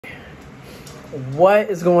What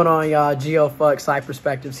is going on, y'all? GeoFuck Side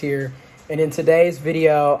Perspectives here. And in today's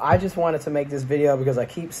video, I just wanted to make this video because I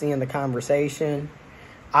keep seeing the conversation.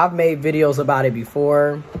 I've made videos about it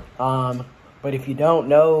before, but if you don't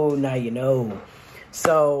know, now you know.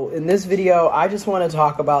 So in this video, I just want to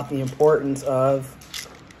talk about the importance of,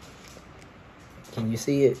 can you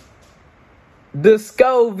see it?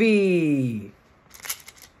 Descovy.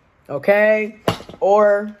 Okay?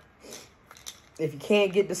 Or if you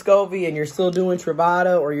can't get Descovy and you're still doing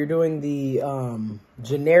Truvada, or you're doing the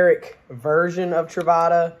generic version of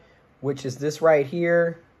Truvada, which is this right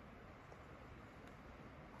here.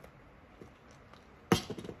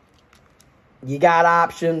 You got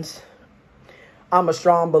options. I'm a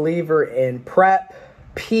strong believer in PrEP,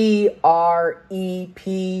 P-R-E-P,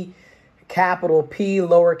 capital P,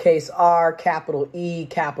 lowercase r, capital E,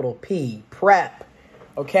 capital P, PrEP,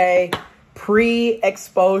 okay?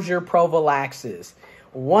 Pre-exposure prophylaxis.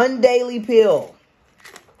 One daily pill,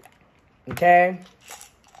 okay?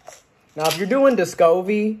 Now, if you're doing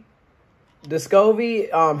Descovy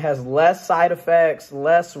has less side effects,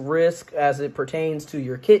 less risk as it pertains to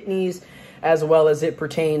your kidneys, as well as it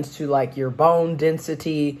pertains to like your bone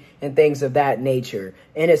density and things of that nature.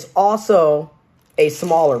 And it's also a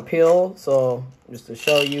smaller pill. So just to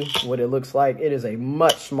show you what it looks like, it is a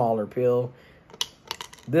much smaller pill.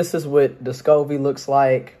 This is what Descovy looks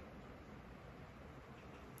like.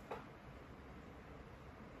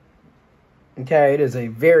 Okay, it is a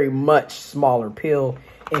very much smaller pill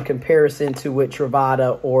in comparison to what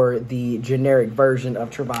Truvada or the generic version of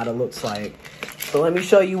Truvada looks like. So let me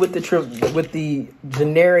show you what the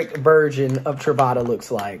generic version of Truvada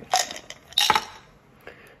looks like.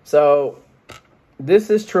 So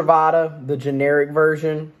this is Truvada, the generic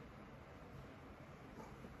version.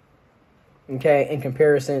 Okay, in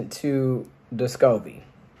comparison to Descovy.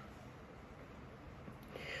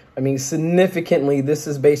 I mean, significantly, this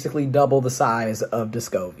is basically double the size of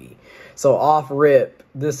Descovy. So off rip,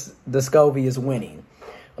 this Descovy is winning.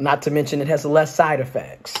 Not to mention it has less side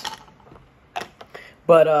effects.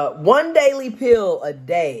 But one daily pill a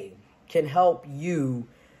day can help you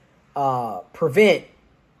prevent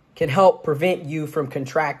you from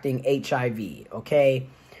contracting HIV, okay?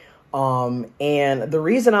 And the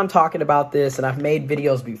reason I'm talking about this, and I've made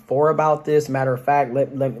videos before about this, matter of fact,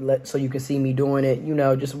 let so you can see me doing it, you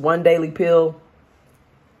know, just one daily pill.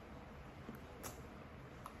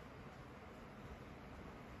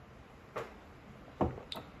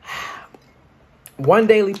 One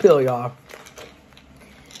daily pill, y'all,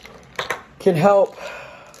 can help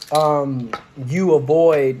you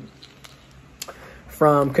avoid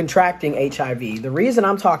from contracting HIV. The reason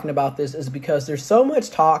I'm talking about this is because there's so much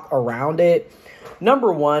talk around it.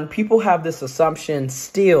 Number one, people have this assumption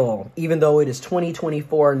still, even though it is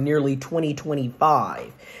 2024, nearly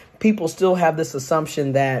 2025, people still have this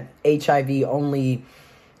assumption that HIV only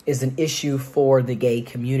is an issue for the gay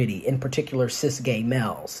community, in particular cis gay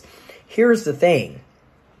males. Here's the thing.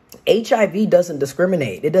 HIV doesn't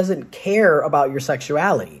discriminate. It doesn't care about your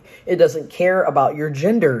sexuality. It doesn't care about your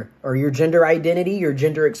gender or your gender identity, your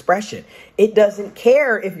gender expression. It doesn't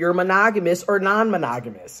care if you're monogamous or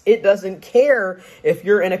non-monogamous. It doesn't care if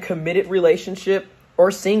you're in a committed relationship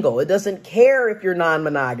or single. It doesn't care if you're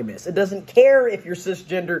non-monogamous. It doesn't care if you're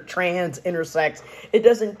cisgender, trans, intersex. It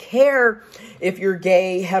doesn't care if you're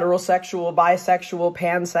gay, heterosexual, bisexual,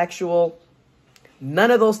 pansexual.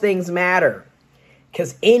 None of those things matter.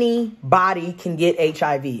 Because anybody can get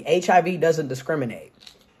HIV. HIV doesn't discriminate.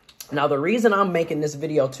 Now, the reason I'm making this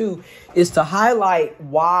video, too, is to highlight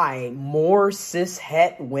why more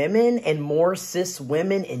cis-het women and more cis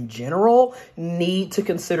women in general need to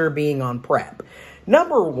consider being on PrEP.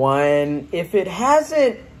 Number one, if it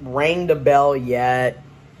hasn't rang the bell yet,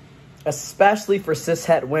 especially for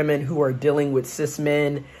cis-het women who are dealing with cis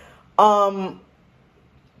men,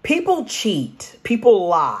 people cheat. People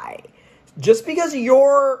lie. Just because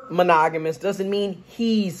you're monogamous doesn't mean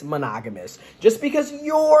he's monogamous. Just because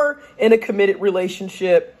you're in a committed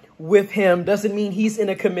relationship with him doesn't mean he's in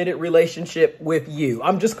a committed relationship with you.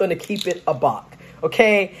 I'm just going to keep it a buck,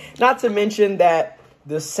 okay? Not to mention that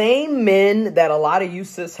the same men that a lot of you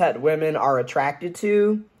cis-het women are attracted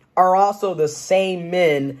to are also the same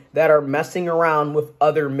men that are messing around with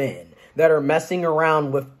other men, that are messing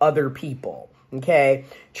around with other people. Okay,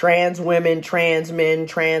 trans women, trans men,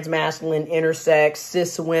 trans masculine, intersex,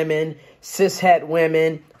 cis women, cis-het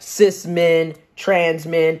women, cis men, trans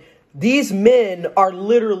men. These men are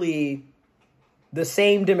literally the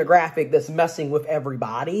same demographic that's messing with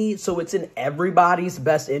everybody. So it's in everybody's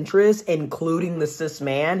best interest, including the cis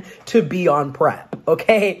man, to be on PrEP,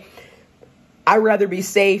 okay? I'd rather be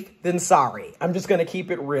safe than sorry. I'm just going to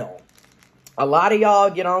keep it real. A lot of y'all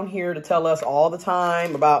get on here to tell us all the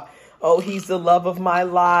time about, oh, he's the love of my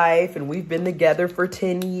life, and we've been together for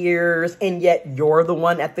 10 years, and yet you're the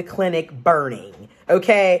one at the clinic burning,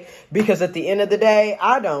 okay? Because at the end of the day,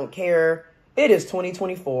 I don't care. It is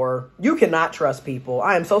 2024. You cannot trust people.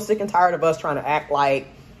 I am so sick and tired of us trying to act like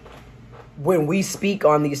when we speak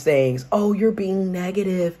on these things, oh, you're being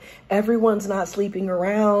negative. Everyone's not sleeping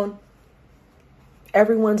around.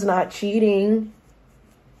 Everyone's not cheating.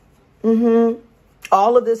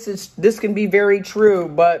 All of this can be very true,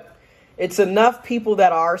 but it's enough people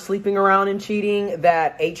that are sleeping around and cheating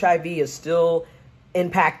that HIV is still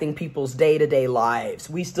impacting people's day-to-day lives.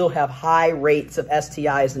 We still have high rates of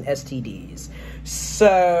STIs and STDs.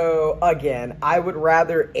 So again, I would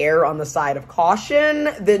rather err on the side of caution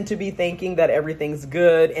than to be thinking that everything's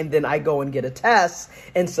good and then I go and get a test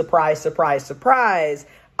and surprise, surprise, surprise,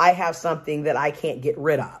 I have something that I can't get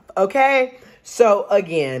rid of. Okay? So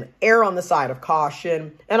again, err on the side of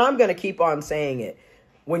caution, and I'm going to keep on saying it.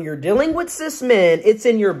 When you're dealing with cis men, it's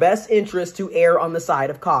in your best interest to err on the side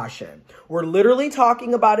of caution. We're literally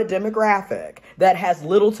talking about a demographic that has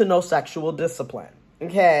little to no sexual discipline.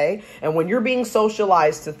 Okay? And when you're being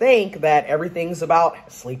socialized to think that everything's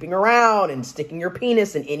about sleeping around and sticking your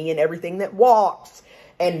penis in any and everything that walks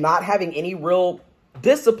and not having any real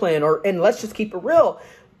discipline, and let's just keep it real,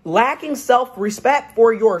 lacking self-respect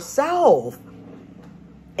for yourself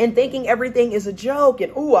and thinking everything is a joke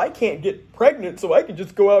and, oh, I can't get pregnant, so I can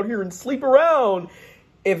just go out here and sleep around.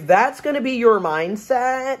 If that's going to be your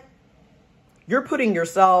mindset, you're putting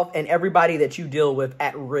yourself and everybody that you deal with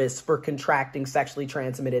at risk for contracting sexually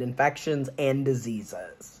transmitted infections and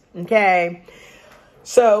diseases. Okay?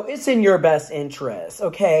 So it's in your best interest.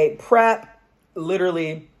 Okay? PrEP,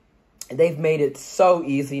 literally, they've made it so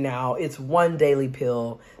easy now. It's one daily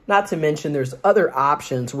pill. Not to mention there's other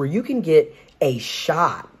options where you can get a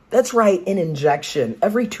shot. That's right, an injection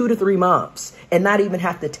every 2 to 3 months and not even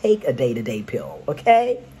have to take a day-to-day pill.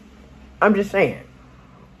 Okay? I'm just saying.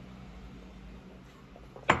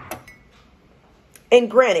 And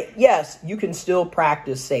granted, yes, you can still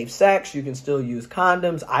practice safe sex. You can still use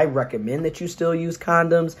condoms. I recommend that you still use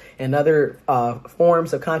condoms and other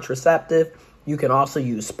forms of contraceptive. You can also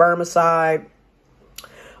use spermicide.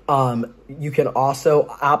 You can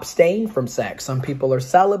also abstain from sex. Some people are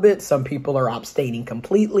celibate. Some people are abstaining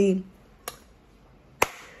completely.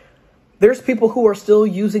 There's people who are still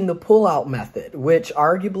using the pull-out method, which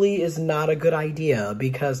arguably is not a good idea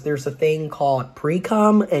because there's a thing called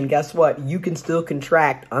pre-cum, and guess what? You can still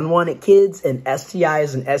contract unwanted kids and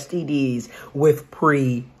STIs and STDs with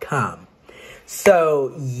pre-cum.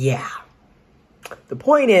 So, yeah. The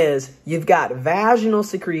point is, you've got vaginal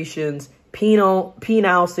secretions,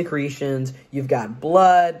 penile secretions, you've got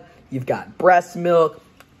blood, you've got breast milk.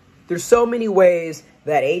 There's so many ways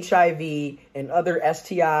that HIV and other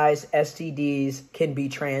STIs, STDs can be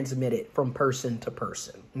transmitted from person to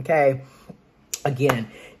person, okay? Again,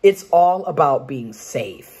 it's all about being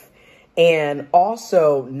safe. And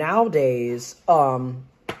also, nowadays,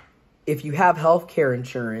 if you have healthcare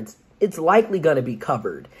insurance, it's likely going to be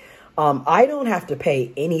covered. I don't have to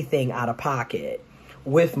pay anything out of pocket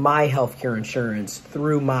with my healthcare insurance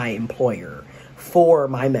through my employer for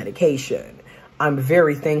my medication. I'm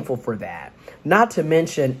very thankful for that. Not to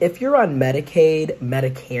mention, if you're on Medicaid,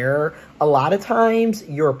 Medicare, a lot of times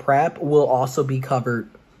your PrEP will also be covered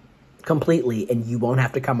completely and you won't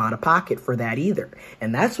have to come out of pocket for that either.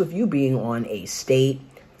 And that's with you being on a state,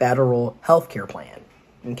 federal healthcare plan.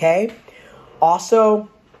 Okay? Also,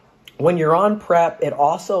 when you're on PrEP, it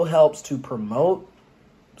also helps to promote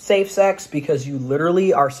safe sex because you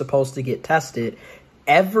literally are supposed to get tested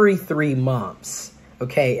every 3 months.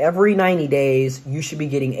 Okay, every 90 days, you should be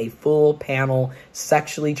getting a full panel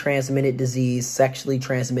sexually transmitted disease, sexually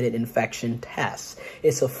transmitted infection test.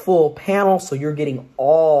 It's a full panel, so you're getting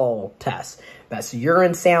all tests. That's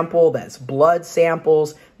urine sample, that's blood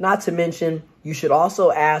samples. Not to mention, you should also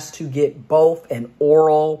ask to get both an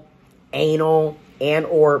oral, anal, and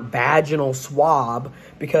or vaginal swab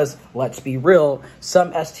because, let's be real,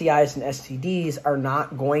 some STIs and STDs are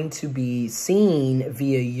not going to be seen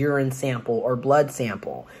via urine sample or blood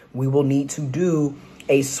sample. We will need to do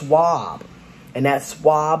a swab, and that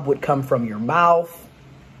swab would come from your mouth,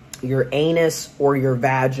 your anus, or your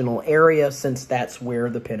vaginal area since that's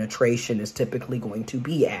where the penetration is typically going to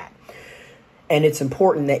be at. And it's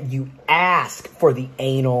important that you ask for the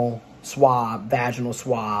anal swab, vaginal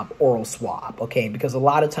swab, oral swab, okay? Because a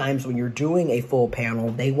lot of times when you're doing a full panel,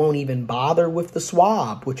 they won't even bother with the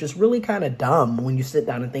swab, which is really kind of dumb when you sit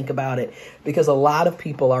down and think about it, because a lot of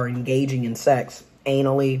people are engaging in sex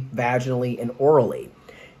anally, vaginally, and orally.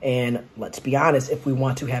 And let's be honest, if we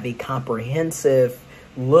want to have a comprehensive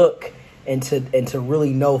look and to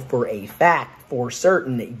really know for a fact, for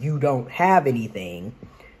certain, that you don't have anything,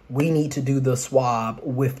 we need to do the swab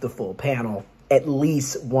with the full panel at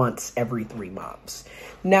least once every 3 months.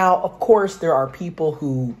 Now, of course, there are people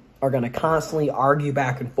who are going to constantly argue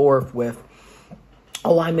back and forth with,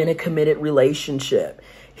 oh, I'm in a committed relationship.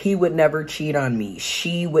 He would never cheat on me.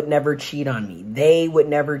 She would never cheat on me. They would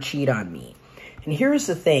never cheat on me. And here's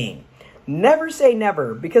the thing. Never say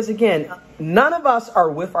never, because again, none of us are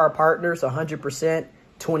with our partners 100%,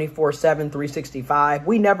 24/7, 365.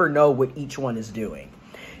 We never know what each one is doing.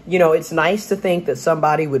 You know, it's nice to think that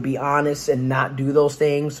somebody would be honest and not do those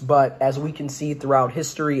things, but as we can see throughout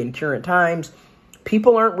history and current times,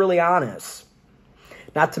 people aren't really honest.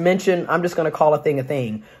 Not to mention, I'm just going to call a thing a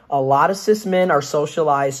thing. A lot of cis men are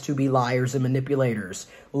socialized to be liars and manipulators.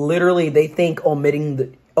 Literally, they think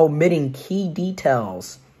omitting key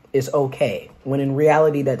details is okay, when in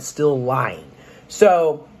reality, that's still lying.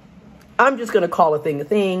 So I'm just going to call a thing a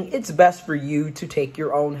thing. It's best for you to take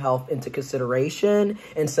your own health into consideration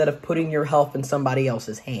instead of putting your health in somebody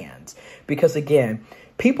else's hands. Because again,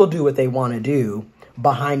 people do what they want to do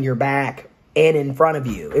behind your back and in front of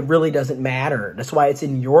you. It really doesn't matter. That's why it's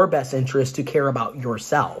in your best interest to care about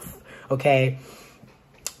yourself. Okay.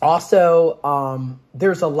 Also,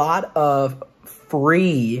 there's a lot of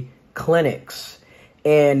free clinics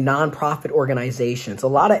and nonprofit organizations. A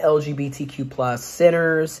lot of LGBTQ plus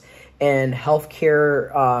centers and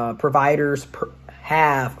healthcare providers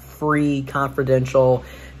have free confidential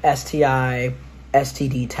STI,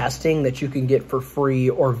 STD testing that you can get for free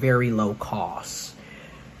or very low cost.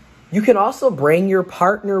 You can also bring your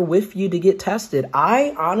partner with you to get tested.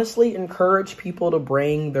 I honestly encourage people to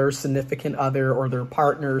bring their significant other or their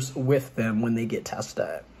partners with them when they get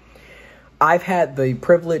tested. I've had the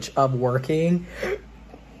privilege of working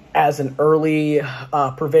as an early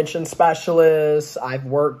prevention specialist. I've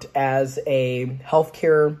worked as a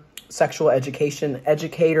healthcare sexual education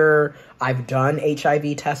educator. I've done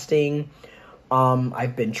HIV testing.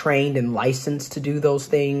 I've been trained and licensed to do those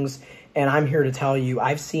things. And I'm here to tell you,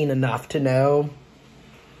 I've seen enough to know.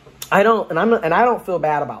 I don't feel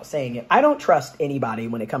bad about saying it. I don't trust anybody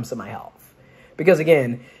when it comes to my health. Because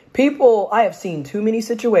again, I have seen too many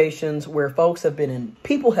situations where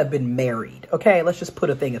people have been married. Okay, let's just put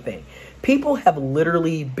a thing. People have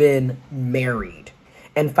literally been married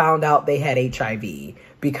and found out they had HIV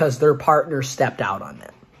because their partner stepped out on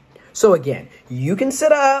them. So again, you can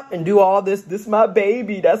sit up and do all this. This is my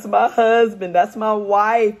baby. That's my husband. That's my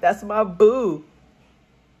wife. That's my boo.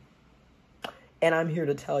 And I'm here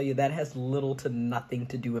to tell you that has little to nothing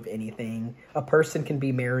to do with anything. A person can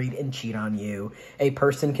be married and cheat on you. A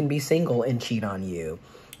person can be single and cheat on you.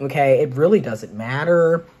 Okay, it really doesn't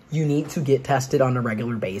matter. You need to get tested on a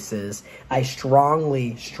regular basis. I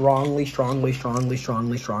strongly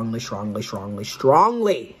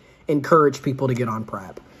encourage people to get on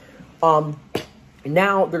PrEP.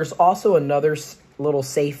 Now, there's also another little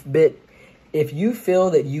safe bit. If you feel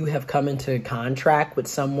that you have come into contact with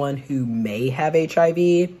someone who may have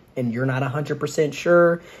HIV and you're not 100%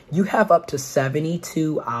 sure, you have up to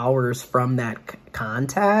 72 hours from that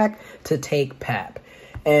contact to take PEP.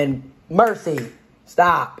 And mercy,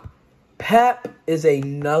 stop. PEP is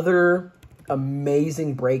another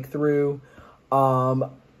amazing breakthrough.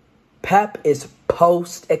 PEP is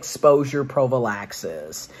post-exposure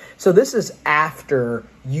prophylaxis. So this is after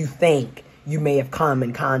you think you may have come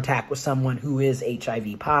in contact with someone who is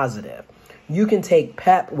HIV positive. You can take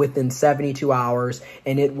PEP within 72 hours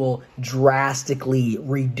and it will drastically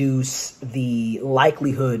reduce the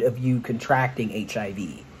likelihood of you contracting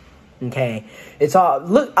HIV. Okay,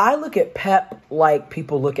 I look at PEP like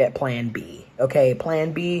people look at Plan B. Okay,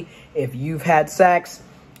 Plan B, if you've had sex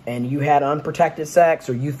and you had unprotected sex,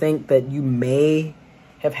 or you think that you may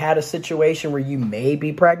have had a situation where you may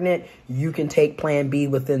be pregnant, you can take Plan B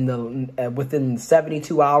within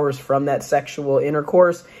 72 hours from that sexual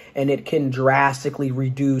intercourse, and it can drastically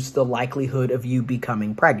reduce the likelihood of you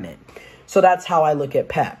becoming pregnant. So that's how I look at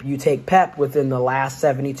PEP. You take PEP within the last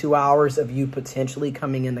 72 hours of you potentially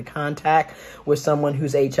coming into contact with someone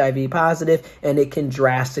who's HIV positive, and it can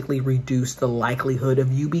drastically reduce the likelihood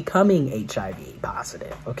of you becoming HIV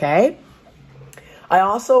positive, okay? I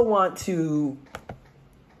also want to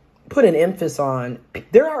put an emphasis on,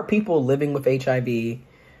 there are people living with HIV.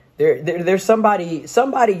 There's somebody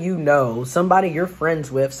you know, somebody you're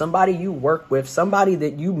friends with, somebody you work with, somebody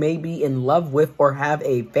that you may be in love with or have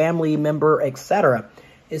a family member, etc.,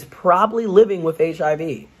 is probably living with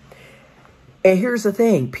HIV. And here's the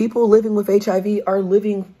thing, people living with HIV are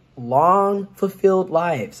living long, fulfilled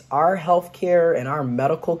lives. Our healthcare and our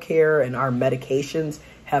medical care and our medications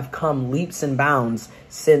have come leaps and bounds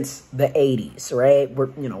since the 80s, right?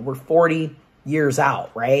 We're 40 years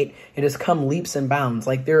out, right? It has come leaps and bounds.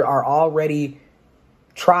 Like, there are already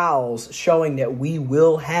trials showing that we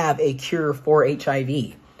will have a cure for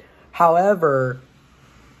HIV. However,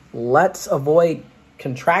 let's avoid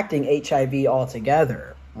contracting HIV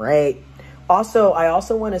altogether, right? Also, I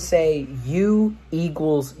also want to say you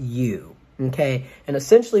equals you, okay? And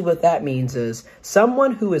essentially what that means is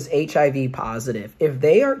someone who is HIV positive, if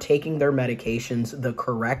they are taking their medications the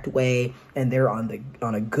correct way and they're on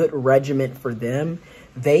a good regimen for them,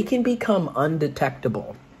 they can become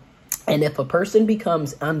undetectable. And if a person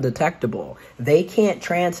becomes undetectable, they can't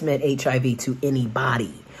transmit HIV to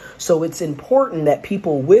anybody. So it's important that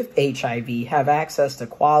people with HIV have access to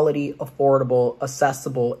quality, affordable,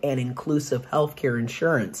 accessible, and inclusive healthcare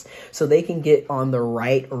insurance so they can get on the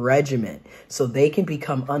right regimen, so they can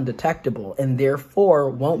become undetectable and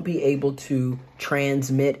therefore won't be able to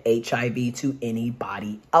transmit HIV to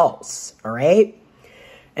anybody else. All right.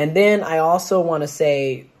 And then I also want to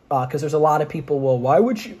say, because there's a lot of people, well, why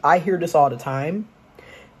would you? I hear this all the time.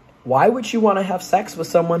 Why would you want to have sex with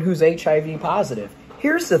someone who's HIV positive?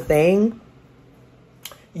 Here's the thing.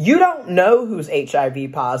 You don't know who's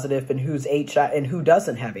HIV positive and who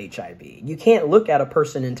doesn't have HIV. You can't look at a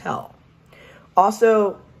person and tell.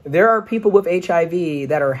 Also, there are people with HIV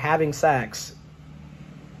that are having sex.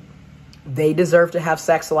 They deserve to have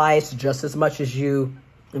sex lives just as much as you.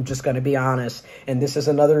 I'm just going to be honest. And this is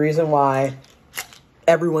another reason why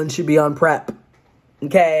everyone should be on PrEP.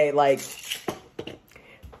 Okay, like,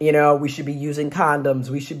 we should be using condoms.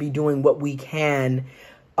 We should be doing what we can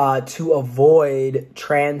to avoid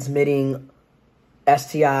transmitting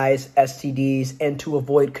STIs, STDs, and to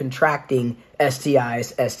avoid contracting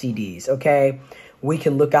STIs, STDs, okay? We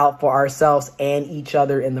can look out for ourselves and each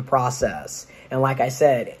other in the process. And like I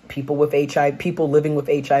said, people living with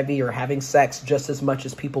HIV are having sex just as much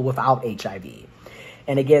as people without HIV.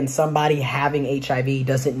 And again, somebody having HIV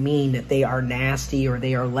doesn't mean that they are nasty or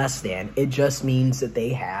they are less than. It just means that they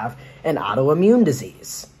have an autoimmune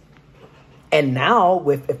disease. And now,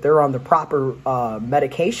 if they're on the proper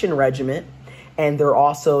medication regimen and they're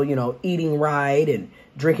also, eating right and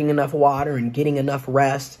drinking enough water and getting enough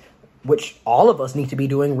rest, which all of us need to be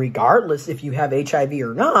doing regardless if you have HIV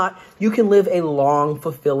or not, you can live a long,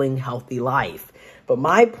 fulfilling, healthy life. But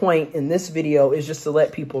my point in this video is just to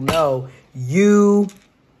let people know you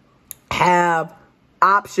have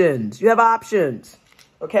options. You have options.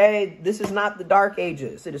 Okay? This is not the dark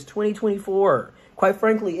ages. It is 2024. Quite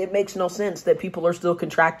frankly, it makes no sense that people are still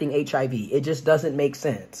contracting HIV. It just doesn't make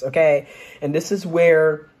sense. Okay? And this is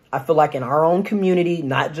where I feel like in our own community,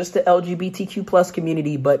 not just the LGBTQ plus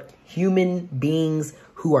community, but human beings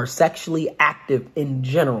who are sexually active in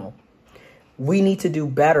general, we need to do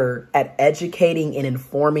better at educating and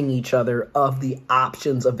informing each other of the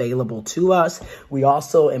options available to us. We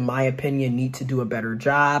also, in my opinion, need to do a better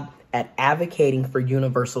job at advocating for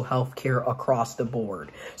universal health care across the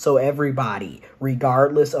board. So everybody,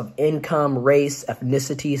 regardless of income, race,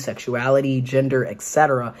 ethnicity, sexuality, gender,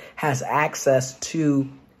 etc., has access to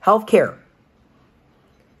health care.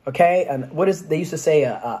 Okay? And they used to say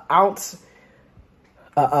an ounce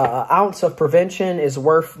of prevention is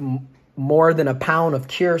worth more than a pound of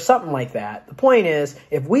cure, something like that. The point is,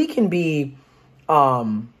 if we could be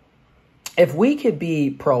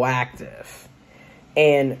proactive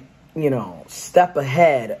and, step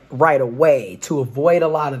ahead right away to avoid a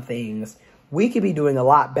lot of things, we could be doing a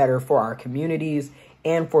lot better for our communities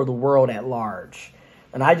and for the world at large.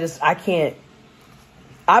 And I've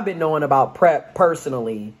been knowing about PrEP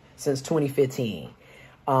personally since 2015.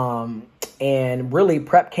 And really,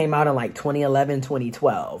 PrEP came out in like 2011,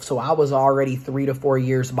 2012. So I was already 3 to 4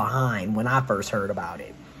 years behind when I first heard about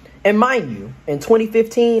it. And mind you, in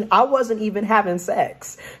 2015, I wasn't even having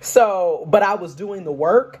sex. But I was doing the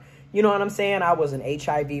work. You know what I'm saying? I was an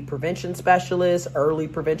HIV prevention specialist, early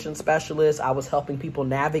prevention specialist. I was helping people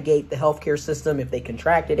navigate the healthcare system if they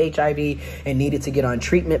contracted HIV and needed to get on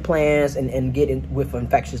treatment plans and get in with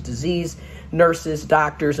infectious disease nurses,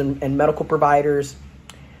 doctors, and medical providers.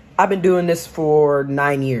 I've been doing this for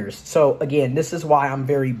 9 years. So again, this is why I'm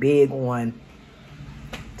very big on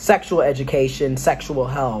sexual education, sexual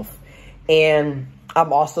health. And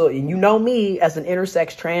I'm also, and me as an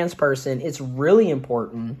intersex trans person, it's really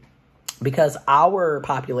important because our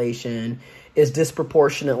population is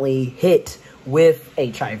disproportionately hit with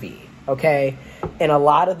HIV, okay? And a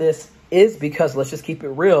lot of this is because, let's just keep it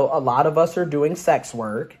real, a lot of us are doing sex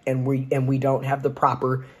work and we don't have the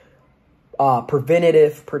proper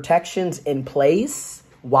preventative protections in place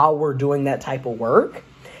while we're doing that type of work.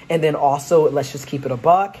 And then also, let's just keep it a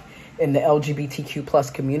buck. In the LGBTQ plus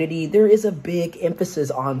community, there is a big emphasis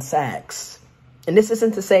on sex. And this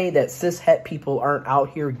isn't to say that cis het people aren't out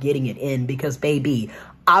here getting it in, because baby,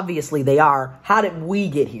 obviously they are. How did we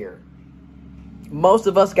get here? Most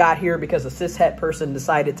of us got here because a cis het person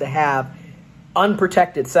decided to have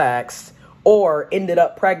unprotected sex or ended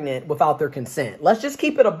up pregnant without their consent. Let's just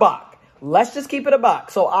keep it a buck. Let's just keep it a buck.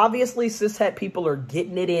 So obviously cis het people are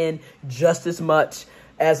getting it in just as much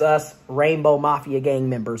as us Rainbow Mafia gang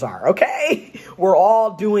members are, okay? We're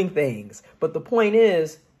all doing things. But the point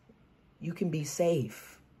is, you can be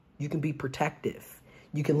safe. You can be protective.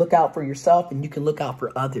 You can look out for yourself and you can look out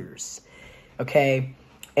for others, okay?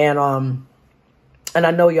 And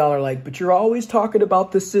I know y'all are like, but you're always talking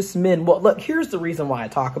about the cis men. Well, look, here's the reason why I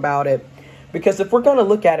talk about it. Because if we're going to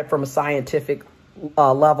look at it from a scientific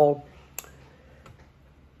level,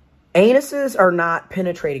 anuses are not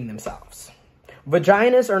penetrating themselves.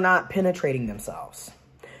 Vaginas are not penetrating themselves.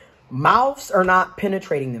 Mouths are not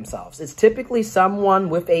penetrating themselves. It's typically someone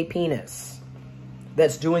with a penis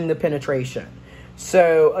that's doing the penetration.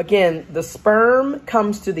 So again, the sperm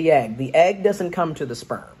comes to the egg. The egg doesn't come to the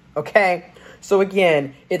sperm, okay? So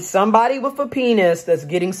again, it's somebody with a penis that's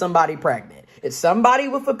getting somebody pregnant. It's somebody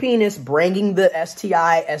with a penis bringing the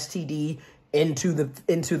STI, STD into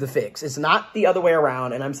the fix. It's not the other way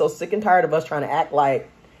around. And I'm so sick and tired of us trying to act like,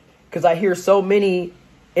 because I hear so many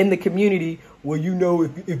in the community, well, you know,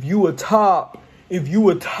 if you a top, you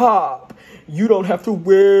don't have to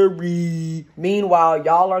worry. Meanwhile,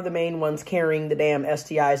 y'all are the main ones carrying the damn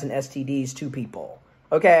STIs and STDs to people,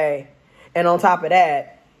 okay? And on top of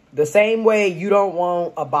that, the same way you don't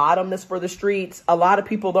want a bottom that's for the streets, a lot of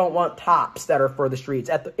people don't want tops that are for the streets.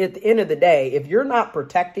 At the end of the day, if you're not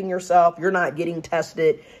protecting yourself, you're not getting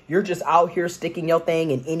tested, you're just out here sticking your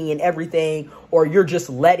thing in any and everything, or you're just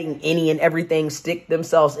letting any and everything stick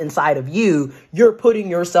themselves inside of you, you're putting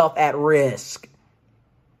yourself at risk.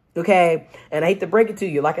 Okay? And I hate to break it to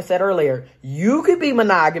you, like I said earlier, you could be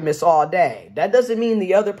monogamous all day. That doesn't mean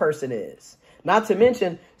the other person is. Not to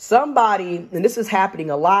mention, somebody, and this is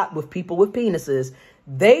happening a lot with people with penises,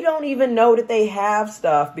 they don't even know that they have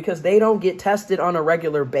stuff because they don't get tested on a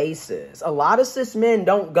regular basis. A lot of cis men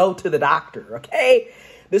don't go to the doctor, okay?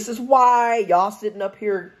 This is why y'all sitting up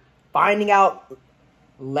here finding out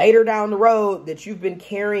later down the road that you've been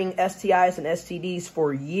carrying STIs and STDs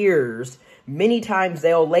for years. Many times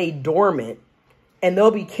they'll lay dormant and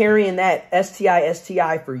they'll be carrying that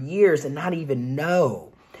STI for years and not even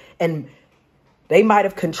know. And they might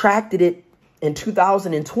have contracted it in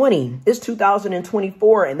 2020. It's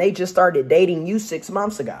 2024 and they just started dating you 6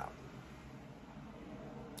 months ago.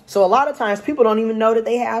 So a lot of times people don't even know that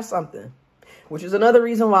they have something, which is another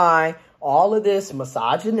reason why all of this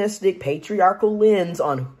misogynistic patriarchal lens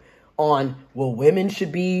on well, women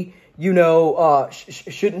should be, you know,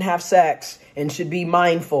 shouldn't have sex and should be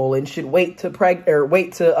mindful and should wait to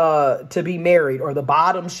be married, or the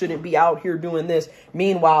bottoms shouldn't be out here doing this.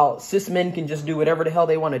 Meanwhile, cis men can just do whatever the hell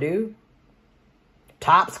they want to do.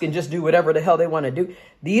 Tops can just do whatever the hell they want to do.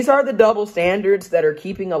 These are the double standards that are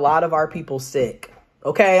keeping a lot of our people sick.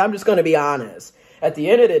 Okay, I'm just going to be honest. At the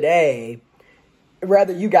end of the day,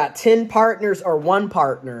 whether you got 10 partners or one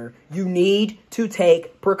partner, you need to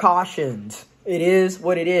take precautions. It is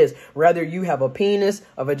what it is. Whether you have a penis,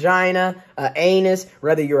 a vagina, an anus,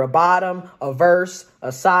 whether you're a bottom, a verse,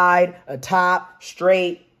 a side, a top,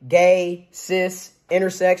 straight, gay, cis,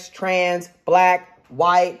 intersex, trans, black,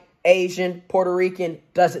 white, Asian, Puerto Rican,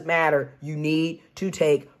 doesn't matter. You need to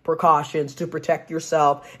take precautions to protect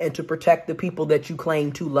yourself and to protect the people that you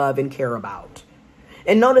claim to love and care about.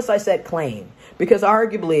 And notice I said claim, because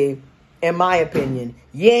arguably, in my opinion,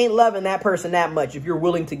 you ain't loving that person that much if you're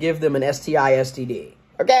willing to give them an STI, STD.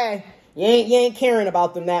 Okay? You ain't caring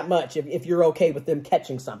about them that much if you're okay with them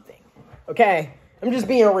catching something. Okay? I'm just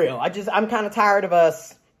being real. I'm kind of tired of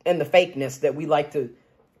us and the fakeness that we like to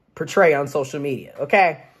portray on social media.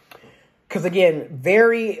 Okay? Because again,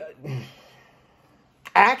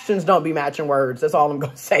 actions don't be matching words. That's all I'm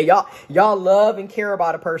going to say. Y'all love and care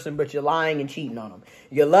about a person, but you're lying and cheating on them.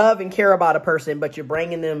 You love and care about a person, but you're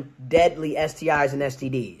bringing them deadly STIs and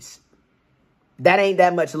STDs. That ain't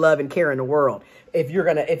that much love and care in the world. If you're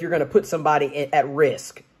gonna put somebody at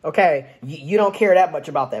risk, okay? You don't care that much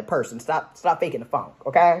about that person. Stop faking the funk,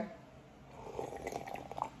 okay?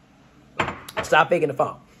 Stop faking the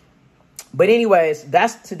funk. But anyways,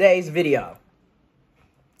 that's today's video.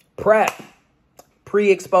 PrEP.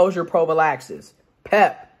 Pre-exposure prophylaxis.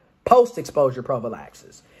 PEP, post-exposure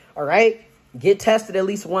prophylaxis. All right? Get tested at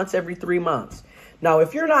least once every 3 months. Now,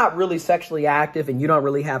 if you're not really sexually active and you don't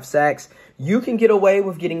really have sex, you can get away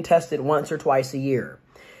with getting tested once or twice a year.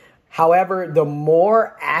 However, the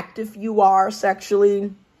more active you are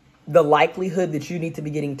sexually, the likelihood that you need to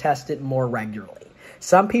be getting tested more regularly.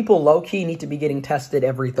 Some people low-key need to be getting tested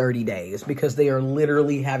every 30 days because they are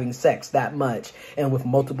literally having sex that much and with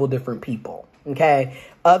multiple different people, okay?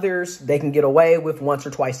 Others, they can get away with once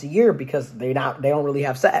or twice a year because they don't really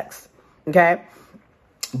have sex, okay?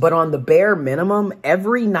 But on the bare minimum,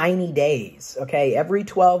 every 90 days, okay, every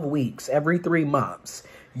 12 weeks, every 3 months,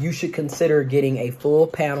 you should consider getting a full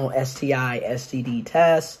panel STI, STD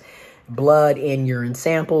test, blood and urine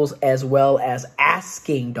samples, as well as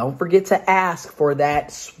asking. Don't forget to ask for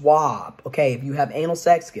that swab. Okay, if you have anal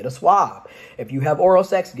sex, get a swab. If you have oral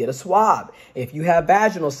sex, get a swab. If you have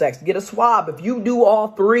vaginal sex, get a swab. If you do all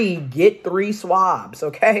 3, get 3 swabs,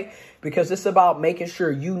 okay? Because it's about making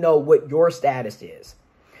sure you know what your status is.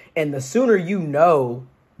 And the sooner you know,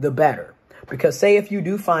 the better. Because say if you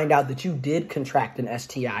do find out that you did contract an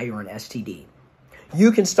STI or an STD,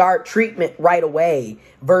 you can start treatment right away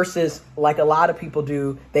versus like a lot of people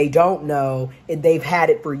do. They don't know and they've had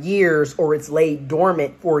it for years or it's laid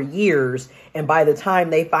dormant for years. And by the time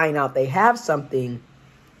they find out they have something,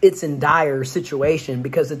 it's in dire situation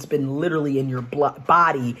because it's been literally in your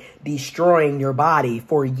body, destroying your body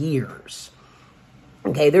for years.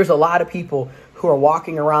 Okay, there's a lot of people who are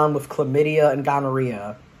walking around with chlamydia and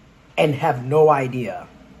gonorrhea and have no idea.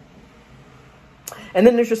 And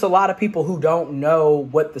then there's just a lot of people who don't know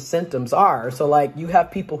what the symptoms are. So like you have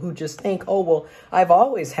people who just think, oh, well, I've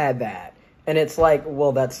always had that. And it's like,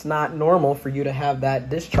 well, that's not normal for you to have that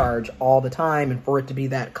discharge all the time and for it to be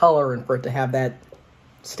that color and for it to have that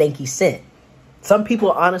stanky scent. Some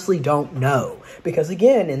people honestly don't know because,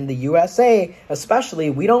 again, in the USA, especially,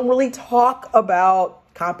 we don't really talk about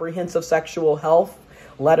comprehensive sexual health,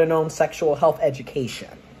 let alone sexual health education.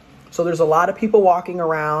 So there's a lot of people walking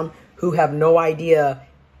around who have no idea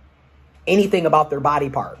anything about their body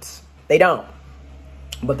parts. They don't.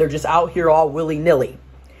 But they're just out here all willy-nilly.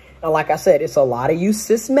 And like I said, it's a lot of you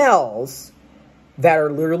cis males that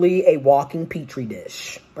are literally a walking petri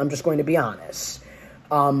dish. I'm just going to be honest.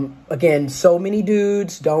 Again, so many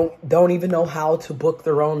dudes don't even know how to book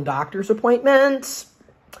their own doctor's appointments.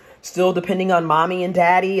 Still depending on mommy and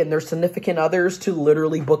daddy and their significant others to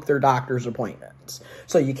literally book their doctor's appointments.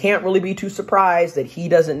 So you can't really be too surprised that he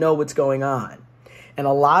doesn't know what's going on. And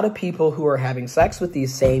a lot of people who are having sex with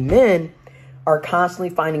these same men are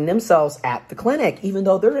constantly finding themselves at the clinic, even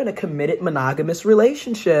though they're in a committed monogamous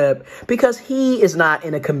relationship, because he is not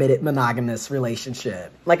in a committed monogamous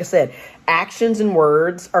relationship. Like I said, actions and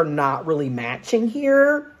words are not really matching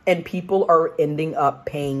here, and people are ending up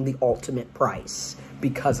paying the ultimate price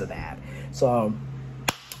because of that. So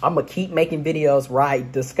I'm going to keep making videos where I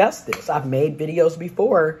discuss this. I've made videos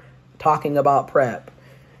before talking about PrEP.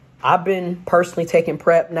 I've been personally taking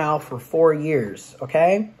PrEP now for 4 years,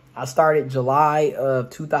 okay? I started July of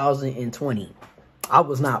 2020. I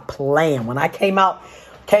was not playing. When I came out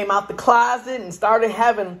the closet and started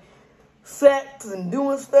having sex and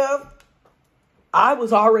doing stuff, I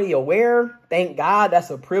was already aware. Thank God, that's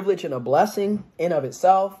a privilege and a blessing in of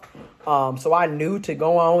itself. So I knew to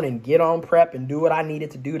go on and get on PrEP and do what I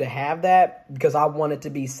needed to do to have that because I wanted to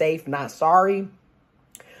be safe, not sorry.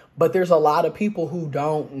 But there's a lot of people who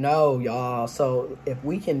don't know, y'all. So if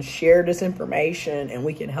we can share this information and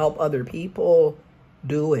we can help other people,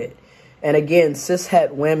 do it. And again,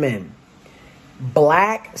 cishet women,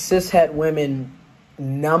 black cishet women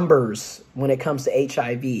numbers when it comes to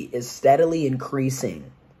HIV is steadily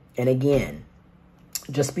increasing. And again,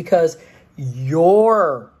 just because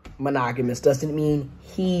you're monogamous doesn't mean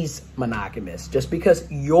he's monogamous. Just because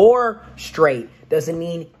you're straight doesn't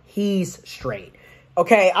mean he's straight.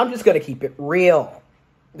 Okay, I'm just going to keep it real.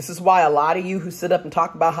 This is why a lot of you who sit up and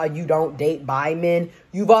talk about how you don't date bi men,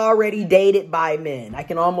 you've already dated bi men. I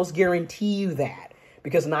can almost guarantee you that.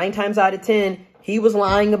 Because 9 times out of 10, he was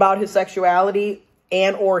lying about his sexuality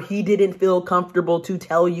and or he didn't feel comfortable to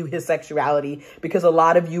tell you his sexuality because a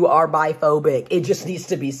lot of you are biphobic. It just needs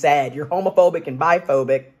to be said. You're homophobic and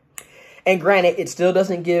biphobic. And granted, it still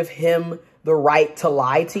doesn't give him the right to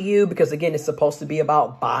lie to you because, again, it's supposed to be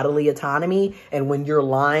about bodily autonomy. And when you're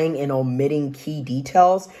lying and omitting key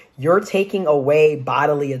details, you're taking away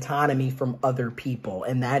bodily autonomy from other people.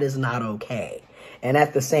 And that is not okay. And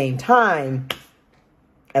at the same time,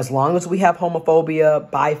 as long as we have homophobia,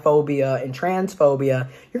 biphobia, and transphobia,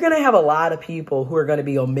 you're going to have a lot of people who are going to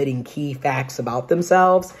be omitting key facts about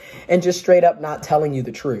themselves and just straight up not telling you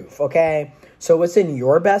the truth, okay? So it's in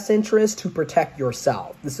your best interest to protect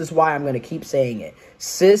yourself. This is why I'm going to keep saying it.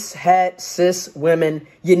 Cis women,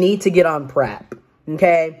 you need to get on PrEP.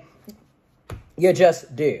 Okay? You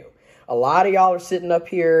just do. A lot of y'all are sitting up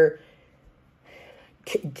here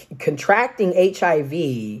contracting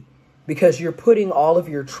HIV because you're putting all of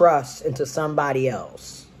your trust into somebody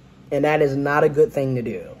else. And that is not a good thing to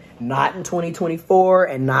do. Not in 2024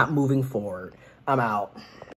 and not moving forward. I'm out.